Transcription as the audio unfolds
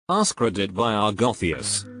AskReddit by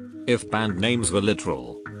Argothius. If band names were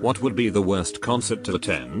literal, what would be the worst concert to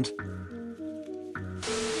attend?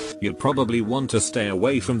 You'd probably want to stay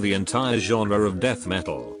away from the entire genre of death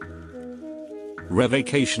metal.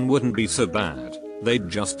 Revocation wouldn't be so bad, they'd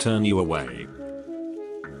just turn you away.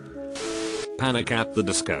 Panic at the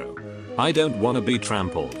Disco. I don't wanna be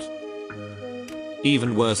trampled.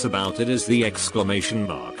 Even worse about it is the exclamation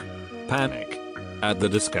mark. Panic at the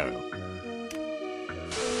Disco.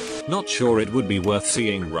 Not sure it would be worth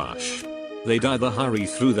seeing Rush. They'd either hurry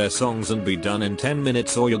through their songs and be done in 10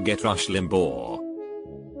 minutes or you'll get Rush Limbaugh.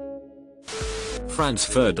 Franz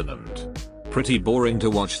Ferdinand. Pretty boring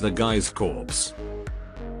to watch the guy's corpse.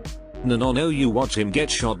 No, you watch him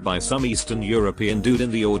get shot by some Eastern European dude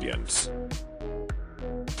in the audience.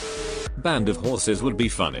 Band of Horses would be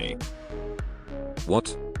funny.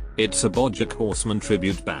 What? It's a Bojack Horseman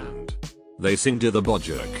tribute band. They sing to the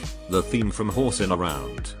Bojack, the theme from Horsin'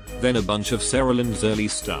 Around, then a bunch of Cerulean's early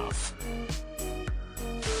stuff.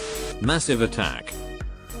 Massive Attack.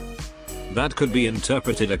 That could be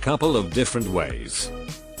interpreted a couple of different ways.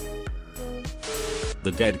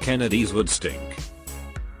 The Dead Kennedys would stink.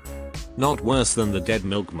 Not worse than the Dead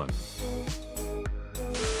Milkmen.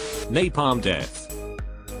 Napalm Death.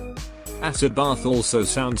 Acid Bath also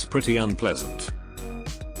sounds pretty unpleasant.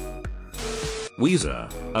 Weezer,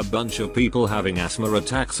 a bunch of people having asthma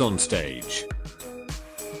attacks on stage.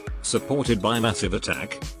 Supported by Massive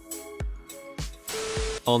Attack.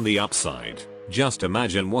 On the upside, just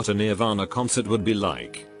imagine what a Nirvana concert would be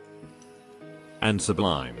like. And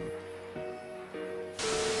Sublime.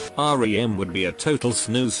 REM would be a total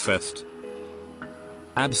snooze fest.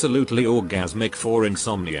 Absolutely orgasmic for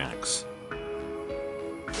insomniacs.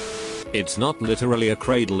 It's not literally a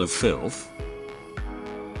cradle of filth.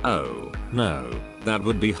 Oh, no, that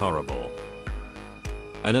would be horrible.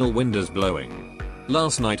 An ill wind is blowing.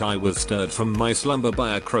 Last night I was stirred from my slumber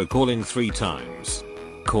by a crow calling 3 times.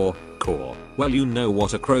 Caw, caw. Well, you know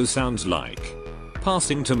what a crow sounds like.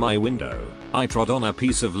 Passing to my window, I trod on a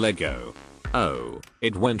piece of Lego. Oh,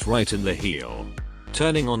 it went right in the heel.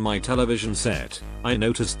 Turning on my television set, I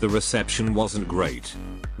noticed the reception wasn't great.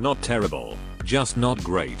 Not terrible, just not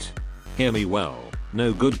great. Hear me well,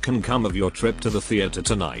 no good can come of your trip to the theater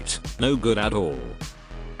tonight, no good at all.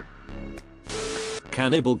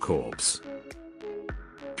 Cannibal Corpse.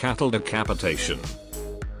 Cattle decapitation.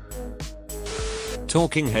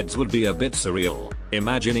 Talking heads would be a bit surreal,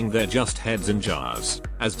 imagining they're just heads in jars,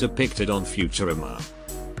 as depicted on Futurama.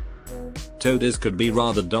 Toadies could be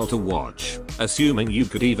rather dull to watch, assuming you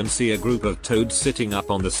could even see a group of toads sitting up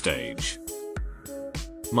on the stage.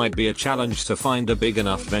 Might be a challenge to find a big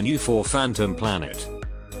enough venue for Phantom Planet.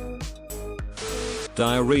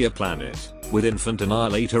 Diarrhea Planet, with Infant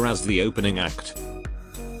Annihilator as the opening act.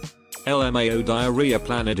 LMAO Diarrhea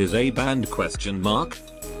Planet is a band ? 10,000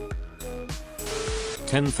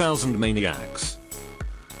 Maniacs.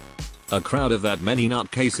 A crowd of that many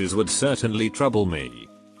nutcases would certainly trouble me.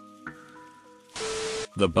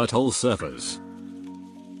 The Butthole Surfers.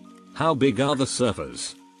 How big are the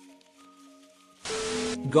surfers?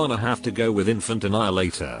 Gonna have to go with Infant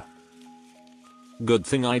Annihilator. Good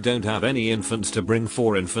thing I don't have any infants to bring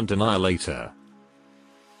for Infant Annihilator.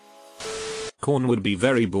 Korn would be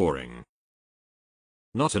very boring.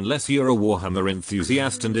 Not unless you're a Warhammer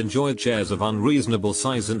enthusiast and enjoy chairs of unreasonable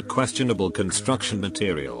size and questionable construction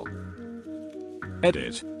material.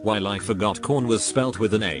 Edit. While I forgot Korn was spelt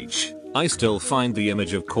with an H, I still find the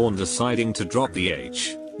image of Korn deciding to drop the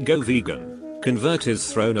H, go vegan, convert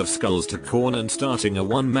his throne of skulls to Korn and starting a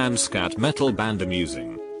one-man scat metal band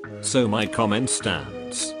amusing. So my comment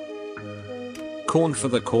stands. Korn for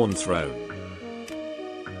the Korn throne.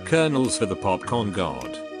 Kernels for the popcorn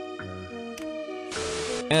god.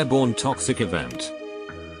 Airborne Toxic Event.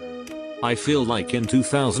 I feel like in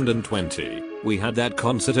 2020, we had that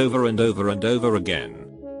concert over and over and over again.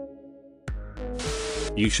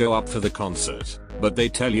 You show up for the concert, but they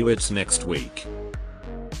tell you it's next week.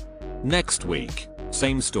 Next week,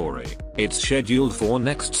 same story, it's scheduled for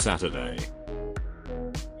next Saturday.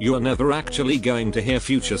 You're never actually going to hear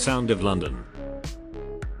Future Sound of London.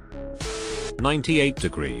 98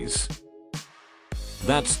 degrees.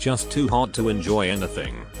 That's just too hot to enjoy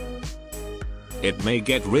anything. It may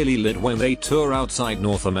get really lit when they tour outside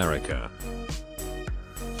North America.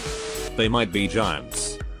 They might be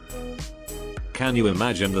giants. Can you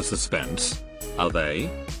imagine the suspense? Are they?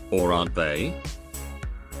 Or aren't they?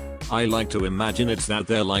 I like to imagine it's that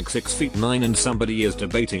they're like 6'9" and somebody is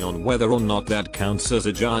debating on whether or not that counts as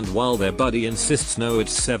a giant while their buddy insists no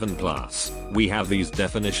it's 7+. We have these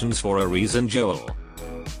definitions for a reason, Joel.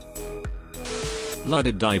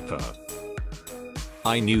 Loaded diaper.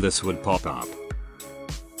 I knew this would pop up.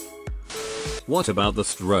 What about the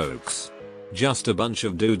Strokes? Just a bunch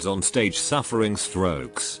of dudes on stage suffering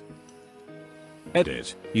strokes.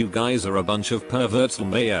 Edit, you guys are a bunch of perverts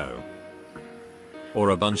LMAO. Or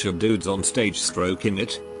a bunch of dudes on stage stroking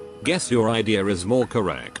it? Guess your idea is more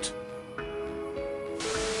correct.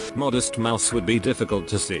 Modest Mouse would be difficult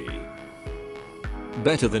to see.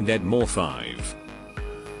 Better than Deadmore 5.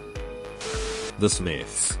 The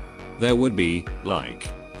Smiths. There would be, like,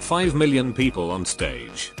 5 million people on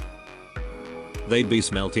stage. They'd be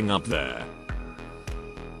smelting up there.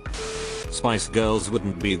 Spice Girls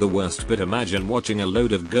wouldn't be the worst, but imagine watching a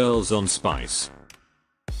load of girls on Spice.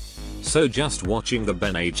 So just watching the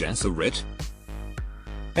Bene Gesserit?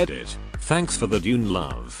 Edit, thanks for the Dune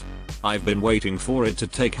love. I've been waiting for it to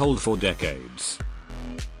take hold for decades.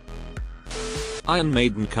 Iron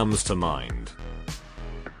Maiden comes to mind.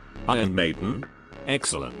 Iron Maiden?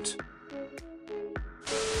 Excellent.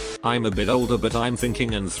 I'm a bit older, but I'm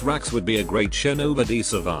thinking Anthrax would be a great show. Nobody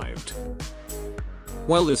survived.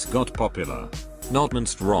 Well, this got popular. Not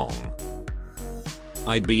minced wrong.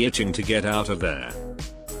 I'd be itching to get out of there.